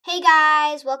Hey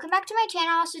guys, welcome back to my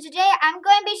channel. So today I'm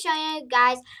going to be showing you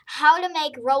guys how to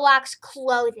make Roblox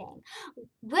clothing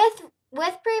with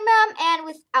premium and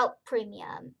without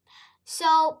premium.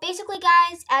 So basically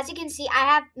guys, as you can see, I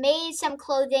have made some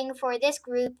clothing for this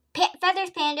group, Feathers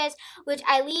Pandas, which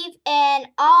I leave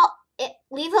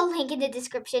a link in the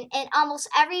description in almost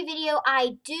every video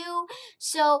I do.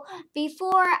 So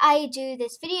before I do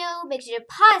this video, make sure to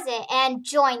pause it and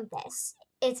join this.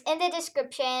 It's in the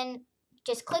description.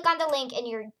 Just click on the link and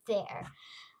you're there.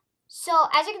 So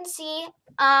as you can see,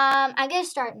 I'm gonna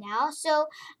start now. So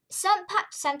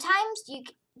sometimes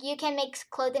you can make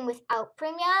clothing without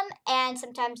premium, and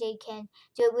sometimes you can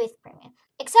do it with premium.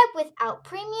 Except without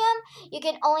premium, you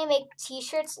can only make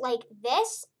t-shirts like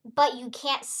this, but you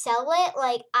can't sell it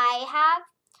like I have.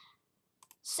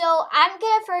 So I'm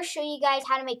gonna first show you guys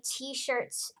how to make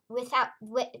t-shirts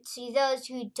to those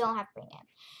who don't have premium.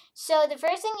 So the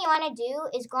first thing you want to do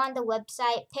is go on the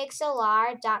website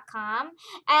pixlr.com,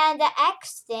 and the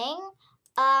X thing,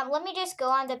 let me just go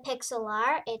on the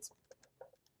Pixlr. It's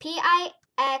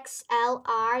pixlr.com,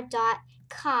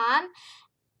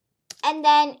 and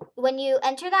then when you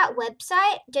enter that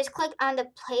website, just click on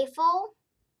the playful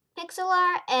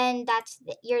Pixlr, and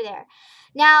you're there.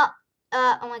 Now,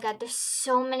 oh my god, there's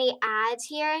so many ads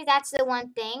here. That's the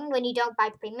one thing when you don't buy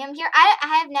premium here. I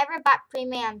have never bought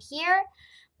premium here,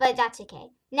 but that's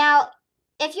okay. Now,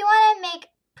 if you want to make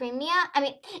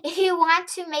if you want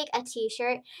to make a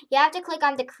t-shirt, you have to click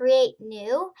on the create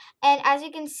new. And as you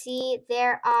can see,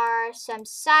 there are some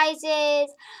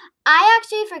sizes. I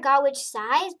actually forgot which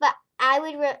size, but I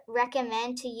would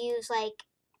recommend to use like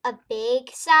a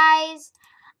big size.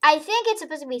 I think it's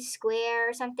supposed to be square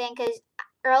or something, because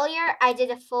earlier I did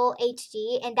a full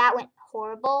HD and that went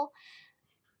horrible.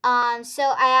 So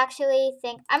I actually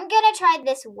think I'm gonna try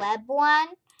this web one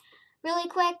really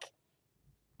quick.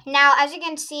 Now, as you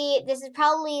can see, this is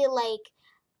probably like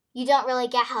you don't really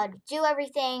get how to do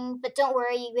everything, but don't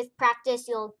worry, with practice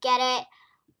you'll get it.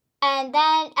 And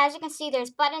then, as you can see, there's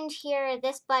buttons here.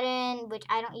 This button, which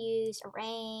I don't use,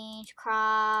 arrange,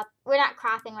 crop. We're not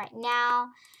cropping right now.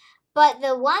 But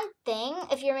the one thing,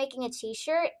 if you're making a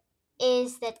t-shirt,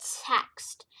 is the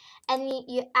text. And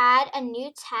you add a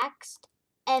new text,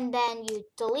 and then you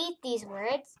delete these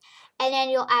words, and then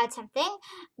you'll add something.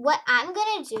 What I'm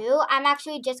going to do, I'm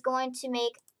actually just going to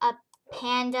make a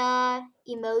panda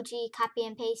emoji copy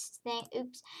and paste thing.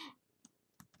 Oops.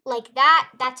 Like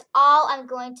that. That's all I'm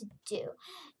going to do.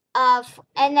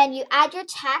 And then you add your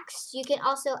text. You can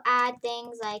also add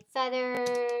things like feather,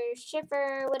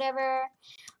 shipper, whatever.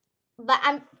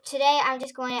 But today I'm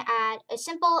just going to add a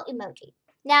simple emoji.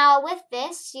 Now with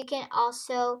this, you can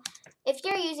also, if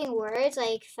you're using words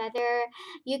like feather,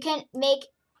 you can make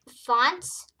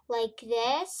fonts like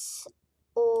this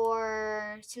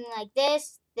or something like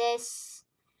this.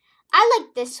 I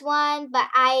like this one, but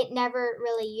I never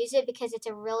really use it because it's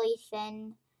a really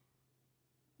thin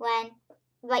one.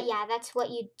 But yeah, that's what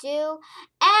you do.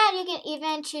 And you can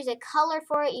even choose a color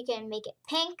for it. You can make it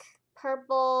pink,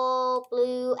 purple,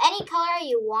 blue, any color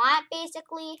you want,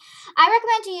 basically. I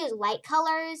recommend to use light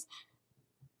colors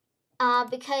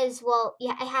because, well,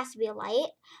 yeah, it has to be a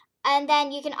light. And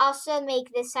then you can also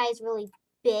make this size really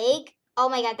big. Oh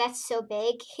my god, that's so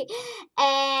big.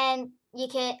 And you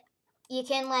can I'm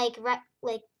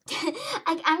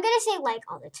gonna say like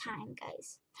all the time,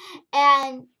 guys.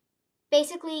 And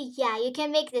basically, yeah, you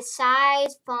can make the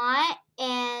size, font,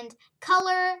 and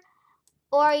color,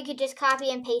 or you could just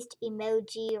copy and paste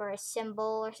emoji or a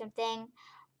symbol or something.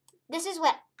 This is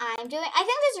what I'm doing. I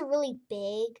think this is really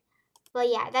big, but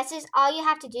yeah, that's just all you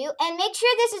have to do. And make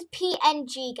sure this is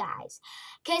PNG, guys,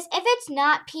 because if it's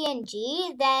not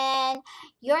PNG, then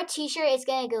your t-shirt is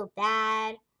gonna go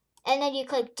bad. And then you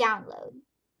click download.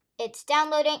 It's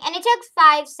downloading, and it took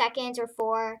 5 seconds or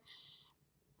 4.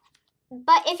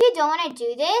 But if you don't want to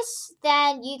do this,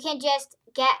 then you can just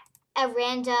get a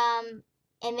random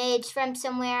image from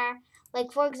somewhere.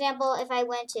 Like, for example, if I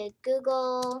went to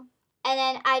Google and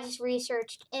then I just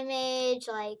researched image,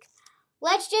 like,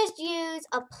 let's just use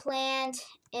a plant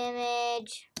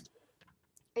image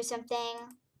or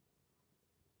something.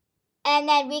 And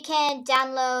then we can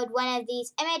download one of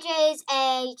these images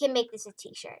and you can make this a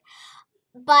t-shirt.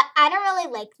 But I don't really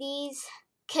like these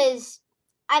because,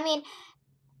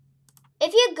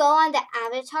 if you go on the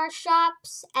avatar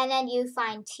shops and then you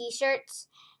find t-shirts,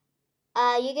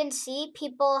 you can see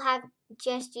people have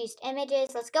just used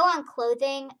images. Let's go on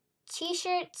clothing,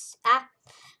 t-shirts,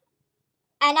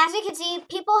 and as you can see,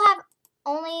 people have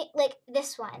only like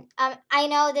this one. I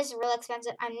know this is real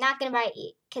expensive. I'm not gonna buy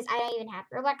it because I don't even have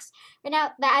Roblox right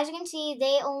now. But as you can see,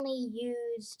 they only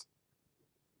used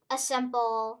a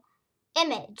simple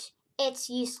image. It's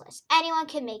useless. Anyone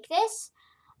can make this,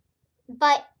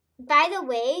 but by the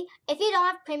way, if you don't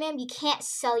have premium, you can't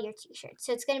sell your t-shirts,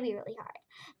 so it's going to be really hard.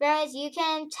 Whereas you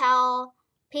can tell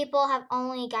people have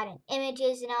only gotten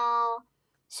images and all,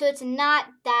 so it's not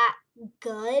that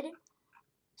good.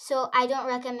 So I don't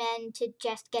recommend to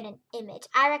just get an image.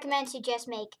 I recommend to just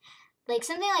make like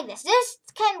something like this. This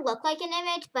can look like an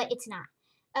image, but it's not.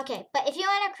 Okay, but if you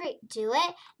want to do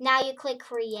it, now you click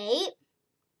create.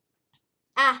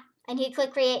 And you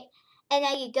click create. And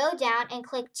then you go down and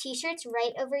click t-shirts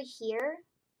right over here.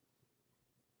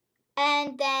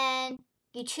 And then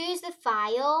you choose the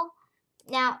file.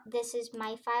 Now, this is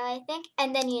my file, I think.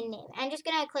 And then you name it. I'm just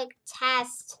going to click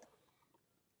test.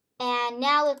 And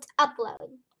now let's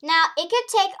upload. Now, it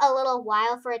could take a little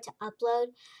while for it to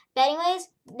upload. But anyways,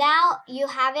 now you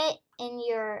have it in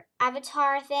your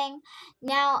avatar thing.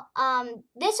 Now,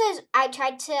 I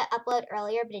tried to upload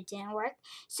earlier, but it didn't work.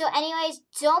 So anyways,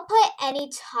 don't put any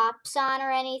tops on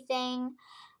or anything.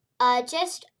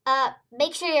 Just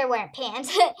make sure you're wearing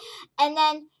pants. And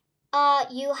then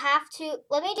you have to,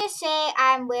 let me just say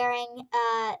I'm wearing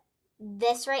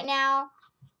this right now.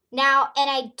 Now, and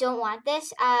I don't want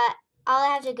this. All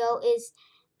I have to go is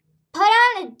put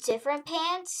on a different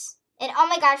pants. And oh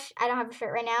my gosh, I don't have a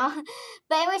shirt right now.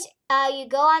 But anyways, you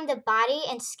go on the body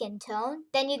and skin tone.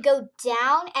 Then you go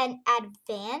down and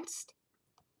advanced.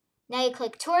 Now you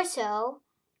click torso.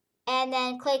 And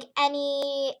then click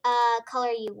any color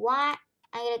you want.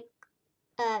 I'm going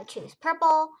to choose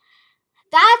purple.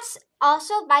 That's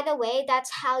also, by the way, that's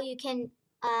how you can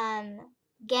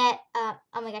get,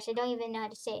 oh my gosh, I don't even know how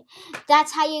to say it.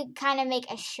 That's how you kind of make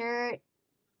a shirt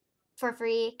for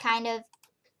free, kind of,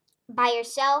 by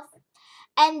yourself.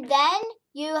 And then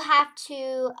you have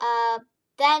to,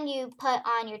 then you put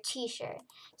on your t-shirt.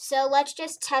 So let's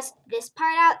just test this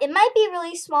part out. It might be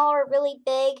really small or really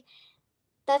big.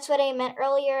 That's what I meant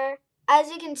earlier. As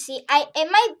you can see,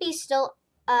 it might be still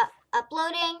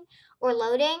uploading or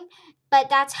loading, but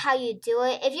that's how you do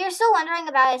it. If you're still wondering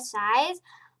about its size,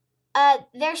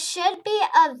 there should be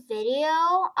a video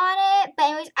on it. But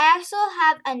anyways, I also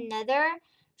have another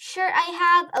shirt I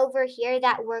have over here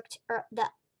that worked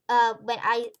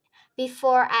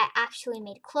before I actually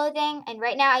made clothing. And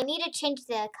right now I need to change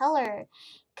the color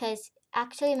because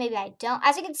actually maybe I don't.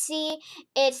 As you can see,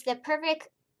 it's the perfect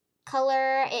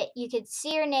color. You could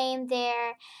see your name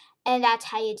there, and that's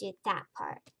how you do that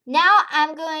part. Now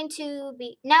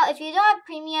if you don't have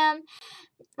premium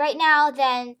right now,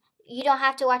 then you don't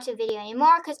have to watch the video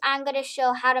anymore because I'm going to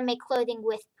show how to make clothing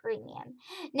with premium.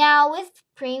 Now with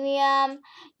premium,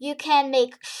 you can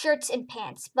make shirts and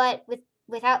pants, but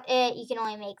without it, you can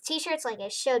only make t-shirts like I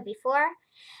showed before.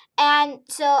 And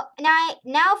so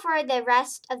now for the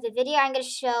rest of the video, I'm going to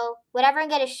show whatever I'm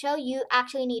going to show you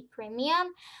actually need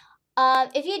premium.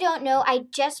 If you don't know, I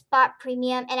just bought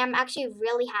premium and I'm actually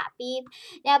really happy.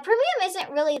 Now, premium isn't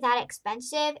really that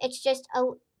expensive. It's just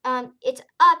it's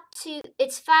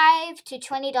 $5 to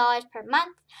 $20 per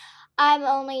month. I'm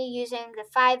only using the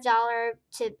 $5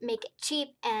 to make it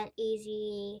cheap and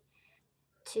easy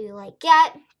to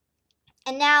get.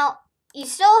 And now you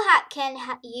still can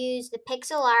use the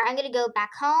pixel art. I'm gonna go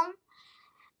back home,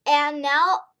 and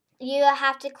now you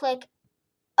have to click.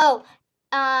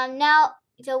 Now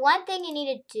the one thing you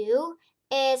need to do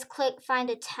is click find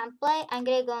a template. I'm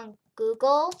gonna go on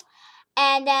Google,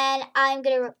 and then I'm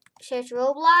gonna search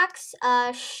Roblox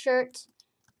shirt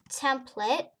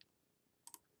template,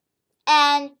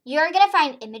 and you're gonna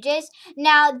find images.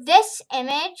 Now this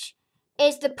image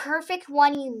is the perfect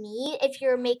one you need if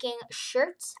you're making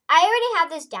shirts. I already have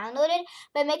this downloaded,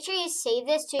 but make sure you save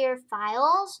this to your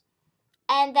files,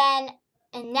 and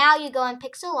now you go on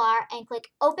pixel art and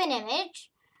click open image.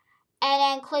 And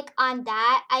then click on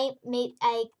that. I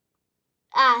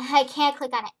can't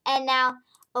click on it. And now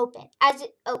open.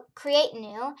 Create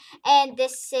new. And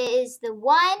this is the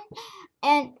one.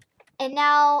 And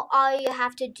now all you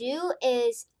have to do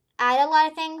is add a lot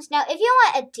of things. Now, if you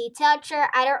want a detailed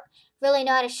shirt, I don't really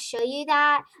know how to show you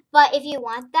that. But if you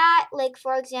want that, like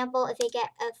for example, if they get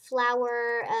a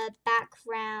flower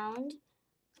background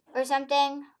or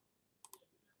something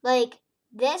like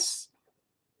this,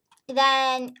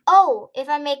 then if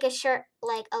I make a shirt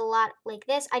like a lot like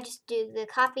this, I just do the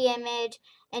copy image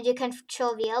and do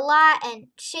Control V a lot and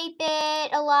shape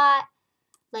it a lot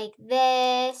like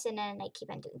this, and then I keep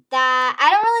on doing that.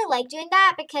 I don't really like doing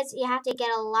that because you have to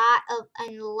get a lot of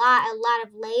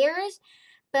layers.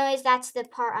 But anyways, that's the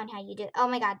part on how you do it. Oh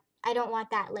my god, I don't want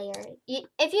that layer.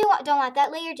 If you don't want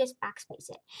that layer, just backspace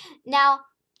it. Now,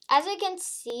 as you can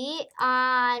see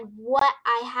on what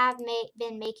I have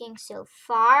been making so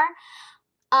far,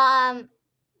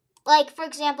 Like for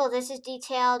example, this is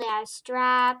detailed. It has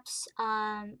straps.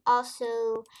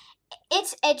 Also,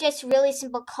 it's just really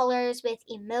simple colors with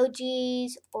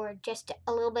emojis or just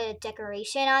a little bit of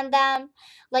decoration on them.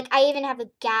 Like I even have a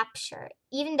Gap shirt.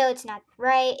 Even though it's not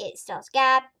right, it still has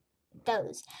Gap.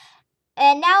 Those.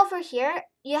 And now over here,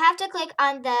 you have to click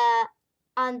on the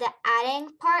adding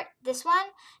part, this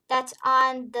one, that's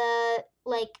on the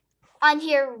on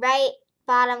here right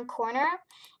bottom corner,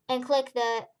 and click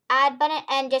the add button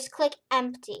and just click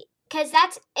empty. Cause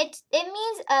it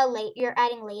means you're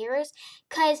adding layers,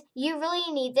 cause you really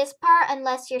need this part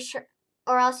unless your shirt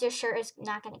or else your shirt is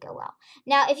not gonna go well.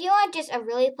 Now if you want just a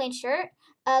really plain shirt,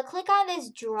 click on this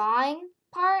drawing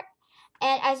part.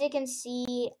 And as you can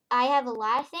see, I have a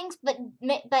lot of things, but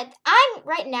I'm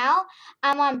right now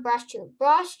I'm on brush tool.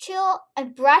 Brush tool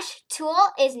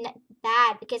is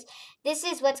bad because this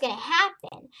is what's gonna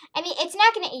happen. I mean, it's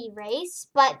not gonna erase,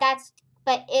 but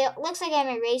it looks like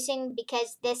I'm erasing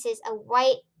because this is a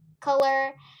white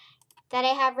color that I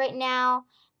have right now.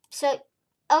 So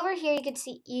over here you can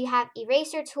see you have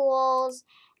eraser tools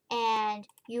and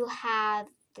you have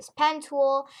this pen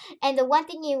tool, and the one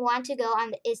thing you want to go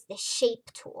on is the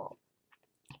shape tool.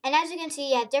 And as you can see,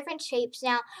 you have different shapes.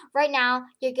 Now, right now,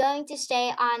 you're going to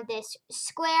stay on this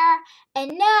square,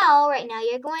 and now, right now,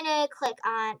 you're going to click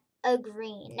on a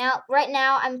green. Now, right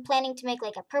now, I'm planning to make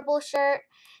like a purple shirt,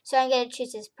 so I'm going to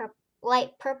choose this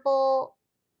light purple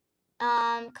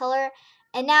color.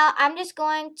 And now I'm just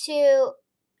going to,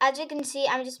 as you can see,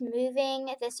 I'm just moving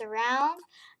this around.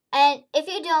 And if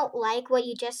you don't like what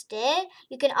you just did,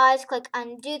 you can always click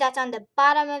undo. That's on the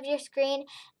bottom of your screen.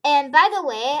 And by the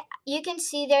way, you can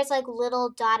see there's like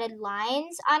little dotted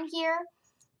lines on here.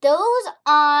 Those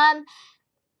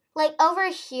like over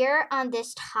here on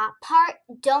this top part,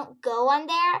 don't go on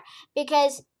there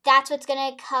because that's what's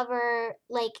gonna cover,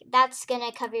 that's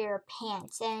gonna cover your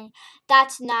pants, and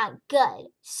that's not good.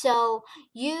 So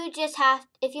you just have,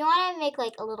 if you want to make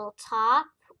like a little top,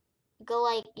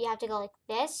 you have to go like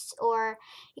this, or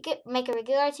you could make a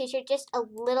regular t-shirt just a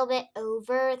little bit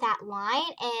over that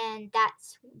line, and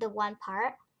that's the one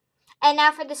part. And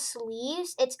now for the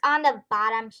sleeves, it's on the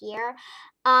bottom here.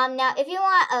 Now if you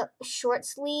want a short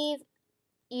sleeve,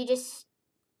 you just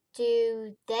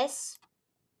do this.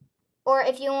 Or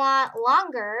if you want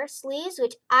longer sleeves,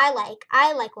 which I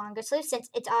like longer sleeves since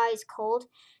it's always cold.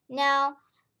 Now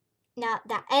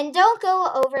that, and don't go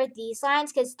over these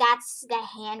lines because that's the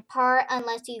hand part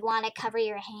unless you want to cover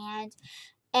your hand.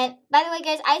 And by the way,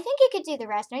 guys, I think you could do the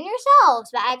rest on yourselves,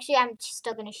 but actually, I'm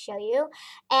still gonna show you.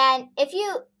 And if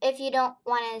you don't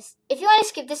want to, if you want to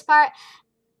skip this part,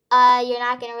 you're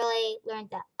not gonna really learn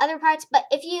the other parts. But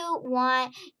if you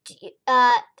want,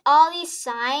 all these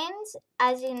signs,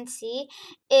 as you can see,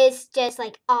 is just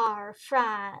like R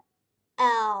front,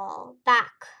 L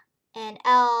back, and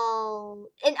L,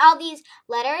 and all these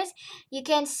letters, you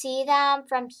can see them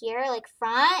from here, like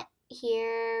front,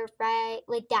 here, right,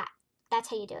 like that. That's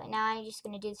how you do it. Now I'm just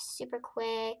gonna do this super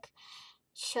quick,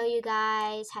 show you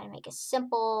guys how to make a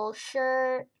simple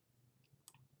shirt.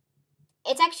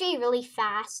 It's actually really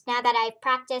fast now that I've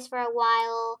practiced for a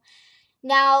while.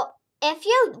 Now, if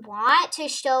you want to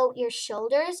show your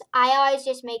shoulders, I always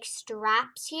just make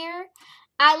straps here.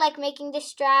 I like making the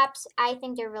straps. I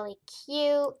think they're really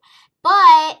cute.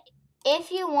 But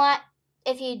if you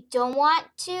don't want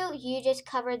to, you just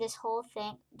cover this whole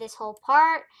thing, this whole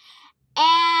part,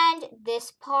 and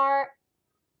this part.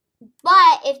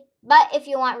 But if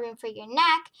you want room for your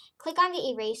neck, click on the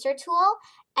eraser tool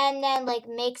and then like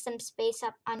make some space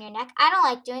up on your neck. I don't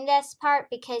like doing this part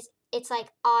because it's like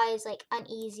always like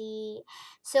uneasy.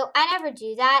 So I never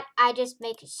do that. I just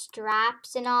make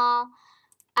straps and all.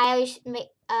 I always make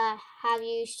have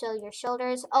you show your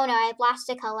shoulders. Oh no, I've lost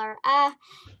the color.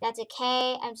 That's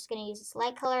okay. I'm just gonna use this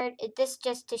light colored. This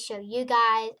just to show you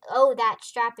guys. Oh, that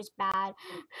strap is bad.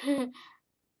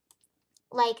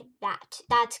 Like that.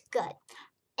 That's good.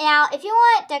 Now, if you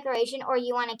want decoration or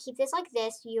you want to keep this like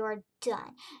this, you're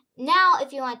done. Now,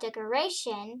 if you want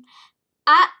decoration,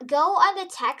 go on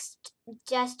the text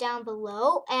just down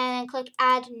below and click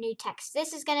add new text.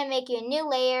 This is going to make you a new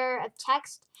layer of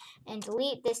text, and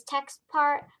delete this text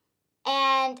part.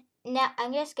 And now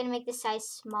I'm just going to make the size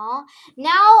small.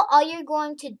 Now all you're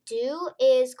going to do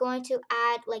is going to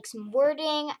add like some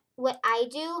wording. What I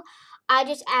do, I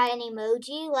just add an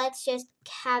emoji. Let's just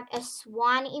have a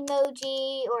swan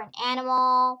emoji or an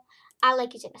animal. I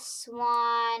like using a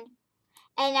swan.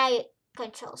 And now you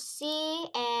Control C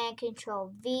and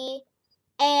Control V.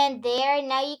 And there,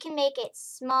 now you can make it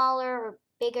smaller or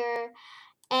bigger.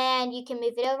 And you can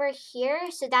move it over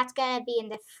here. So that's going to be in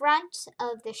the front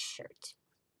of the shirt.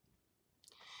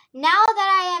 Now that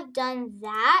I have done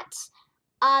that,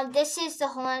 this is the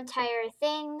whole entire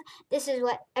thing. This is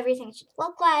what everything should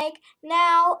look like.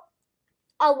 Now,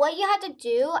 what you have to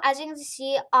do, as you can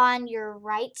see on your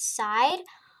right side,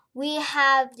 we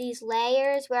have these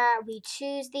layers where we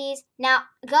choose these. Now,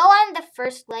 go on the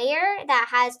first layer that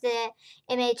has the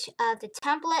image of the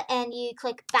template and you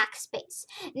click backspace.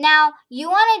 Now, you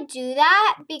want to do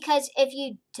that because if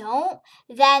you don't,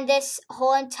 then this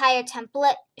whole entire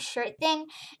template shirt thing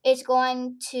is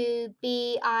going to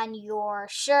be on your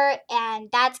shirt and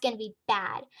that's going to be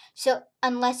bad. So,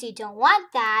 unless you don't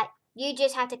want that, you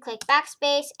just have to click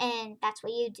backspace and that's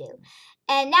what you do.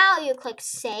 And now you click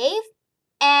save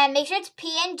and make sure it's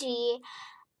PNG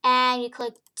and you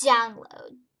click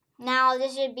download. Now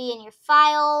this should be in your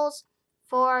files.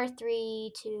 4,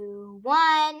 3, 2,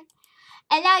 1.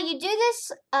 And now you do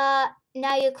this,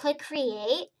 now you click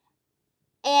create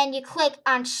and you click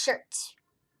on shirt.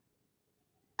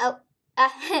 Oh,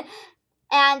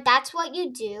 and that's what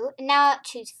you do. Now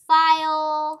choose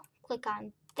file, click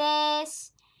on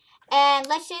this. And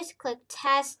let's just click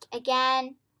test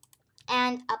again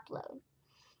and upload.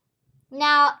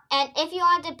 Now, and if you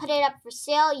want to put it up for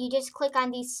sale, you just click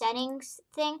on these settings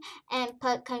thing and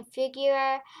put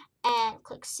configure and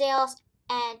click sales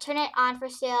and turn it on for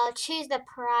sale. Choose the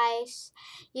price.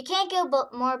 You can't go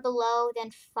more below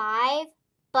than 5,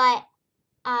 but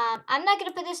I'm not going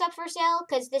to put this up for sale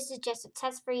because this is just a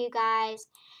test for you guys.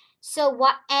 So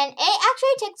what, and it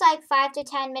actually takes like 5 to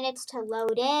 10 minutes to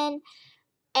load in.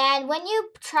 And when you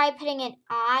try putting it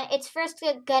on, it's first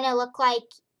gonna look like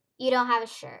you don't have a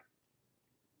shirt.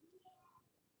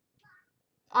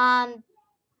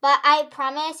 But I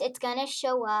promise it's gonna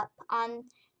show up on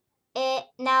it.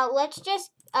 Now let's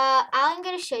just, I'm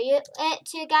gonna show you it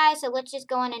to you guys. So let's just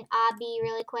go on an obby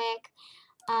really quick,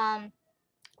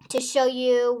 to show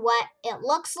you what it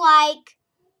looks like.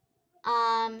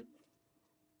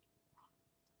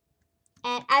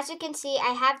 And as you can see,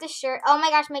 I have the shirt. Oh my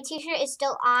gosh, my t-shirt is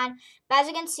still on. But as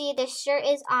you can see, the shirt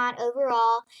is on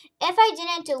overall. If I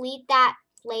didn't delete that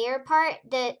layer part,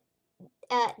 the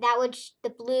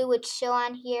blue would show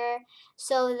on here.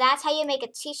 So that's how you make a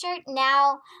t-shirt.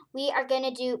 Now we are going to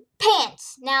do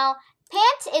pants. Now,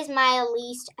 pants is my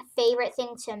least favorite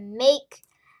thing to make.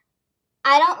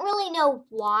 I don't really know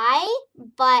why,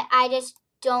 but I just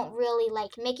don't really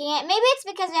like making it. Maybe it's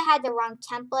because I had the wrong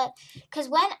template. Because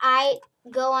when I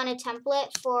go on a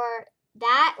template for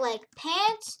that, like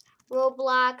pants,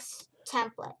 Roblox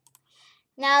template.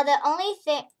 Now the only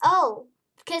thing,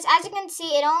 because as you can see,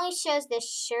 it only shows the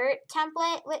shirt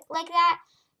template like that.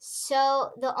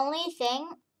 So the only thing,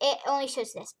 it only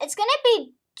shows this. It's going to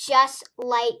be just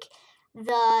like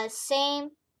the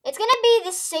same. It's going to be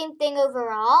the same thing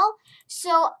overall.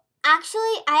 So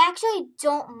actually, I actually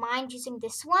don't mind using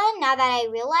this one now that I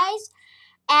realize.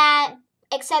 And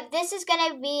except this is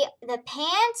going to be the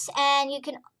pants and you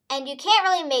can't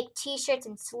really make t-shirts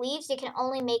and sleeves. You can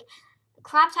only make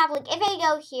crop top. Like if I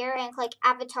go here and click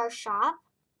avatar shop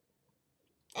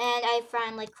and I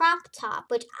find like crop top,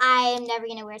 which I am never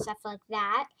going to wear stuff like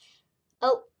that.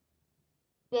 Oh,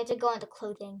 we have to go into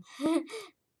clothing.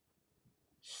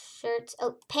 Shirts,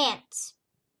 pants.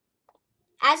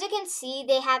 As you can see,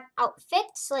 they have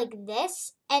outfits like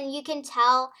this, and you can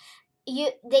tell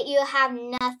that you have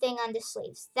nothing on the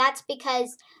sleeves. That's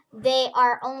because they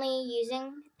are only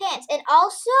using pants. And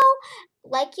also,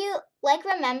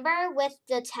 remember with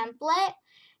the template,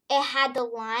 it had the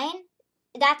line.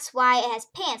 That's why it has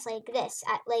pants like this,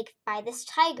 like by this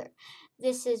tiger.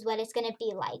 This is what it's gonna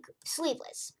be like,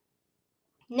 sleeveless.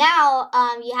 Now,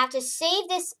 you have to save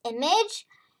this image,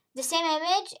 the same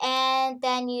image, and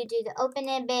then you do the open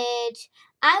image.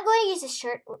 I'm going to use a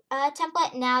shirt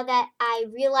template now that I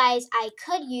realize I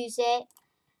could use it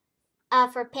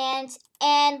for pants.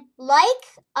 And now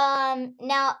I'm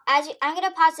going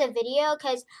to pause the video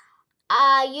because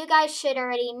you guys should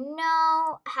already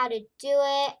know how to do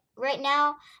it right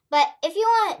now. But if you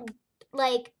want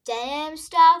like denim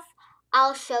stuff,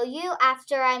 I'll show you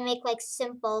after I make like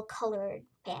simple colored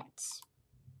pants.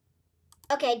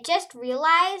 Okay, just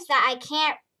realize that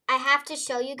I have to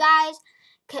show you guys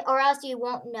or else you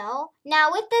won't know. Now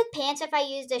with the pants, if I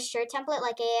use the shirt template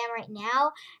like I am right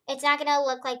now, it's not gonna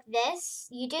look like this.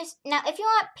 Now if you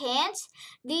want pants,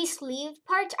 these sleeve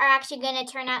parts are actually gonna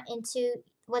turn out into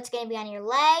what's gonna be on your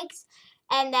legs.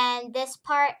 And then this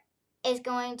part is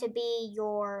going to be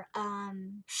your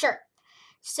shirt.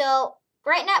 So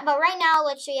right now,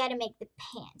 let's show you how to make the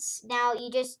pants. Now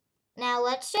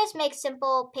let's just make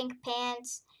simple pink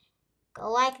pants.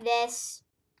 Go like this.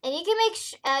 And you can make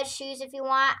shoes if you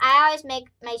want. I always make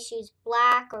my shoes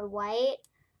black or white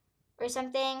or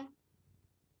something.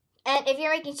 And if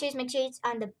you're making shoes, make sure it's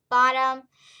on the bottom.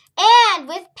 And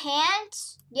with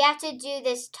pants, you have to do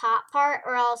this top part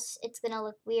or else it's going to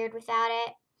look weird without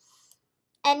it.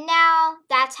 And now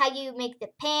that's how you make the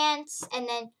pants. And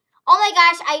then, oh my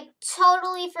gosh, I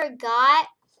totally forgot.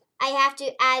 I have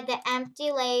to add the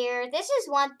empty layer. This is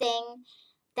one thing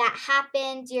that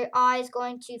happens. You're always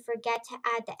going to forget to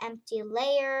add the empty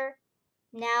layer.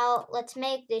 Now let's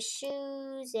make the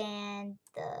shoes and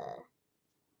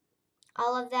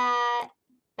all of that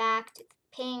back to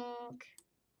the pink.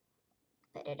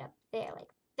 Put it up there like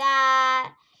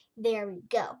that. There we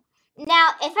go. Now,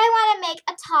 if I want to make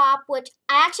a top, which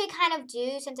I actually kind of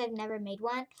do since I've never made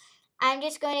one, I'm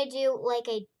just going to do like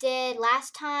I did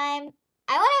last time.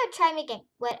 I want to try making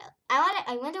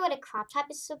I wonder what a crop top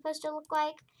is supposed to look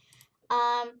like.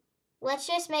 Let's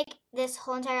just make this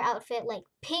whole entire outfit like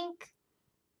pink.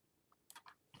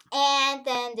 And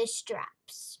then the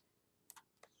straps.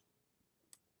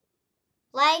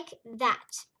 Like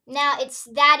that. Now it's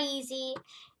that easy.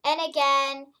 And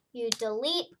again, you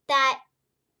delete that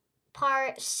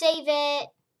part, save it,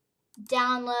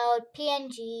 download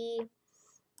PNG.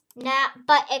 Now,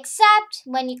 but except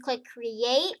when you click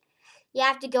create, you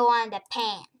have to go on the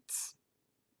pants.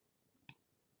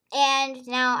 And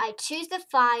now I choose the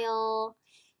file,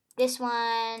 this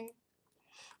one.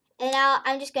 And now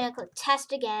I'm just going to click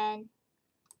test again.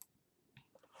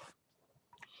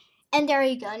 And there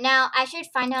you go. Now I should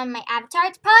find out my avatar.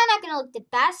 It's probably not going to look the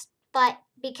best, but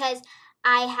because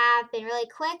I have been really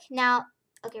quick. Now,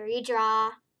 okay,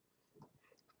 redraw.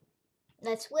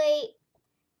 Let's wait.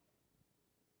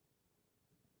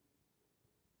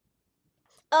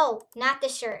 Oh, not the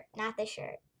shirt. Not the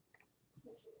shirt.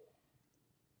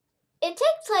 It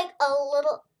takes like a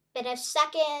little bit of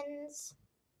seconds.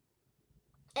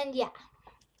 And yeah.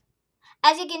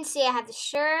 As you can see, I have the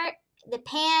shirt, the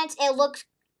pants. It looks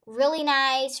really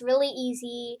nice, really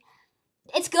easy.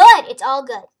 It's good. It's all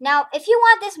good. Now, if you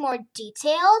want this more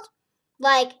detailed,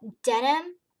 like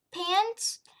denim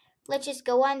pants, let's just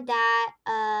go on that.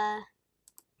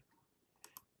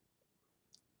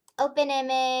 Open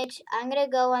image. I'm going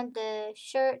to go on the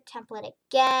shirt template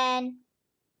again.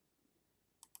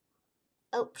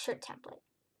 Oh, shirt template.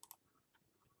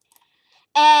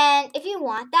 And if you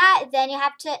want that, then you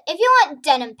have to, if you want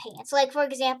denim pants, like for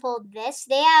example this,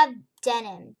 they have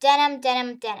denim.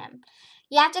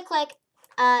 You have to click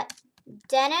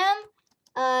denim,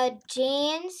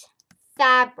 jeans,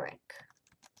 fabric.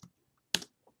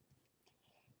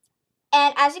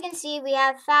 And as you can see, we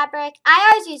have fabric.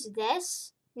 I always use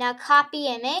this. Now copy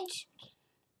image,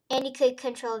 and you click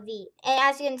Control V. And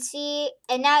as you can see,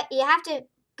 and now you have to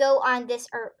go on this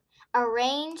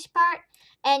arrange part,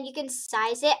 and you can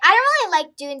size it. I don't really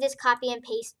like doing this copy and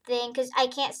paste thing because I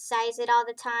can't size it all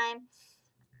the time.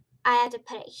 I have to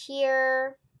put it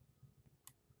here.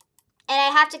 And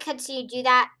I have to continue to do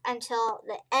that until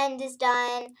the end is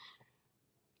done.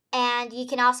 And you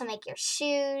can also make your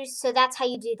shoes. So that's how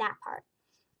you do that part.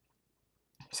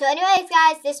 So anyways,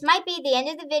 guys, this might be the end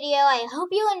of the video. I hope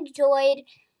you enjoyed.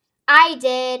 I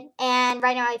did. And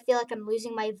right now I feel like I'm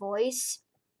losing my voice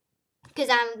because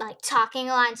I'm like talking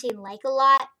a lot and saying like a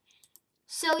lot.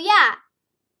 So yeah.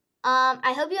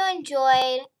 I hope you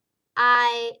enjoyed.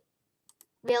 I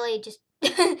really just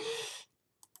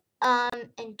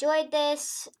enjoyed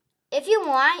this. If you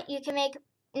want, you can make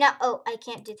I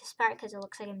can't do this part because it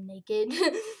looks like I'm naked.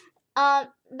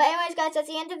 But anyways, guys, that's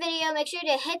the end of the video. Make sure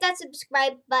to hit that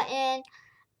subscribe button.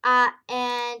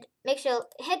 And make sure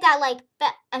to hit that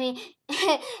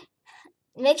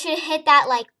make sure to hit that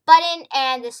like button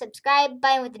and the subscribe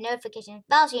button with the notification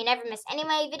bell so you never miss any of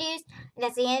my videos. And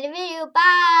that's the end of the video.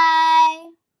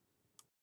 Bye!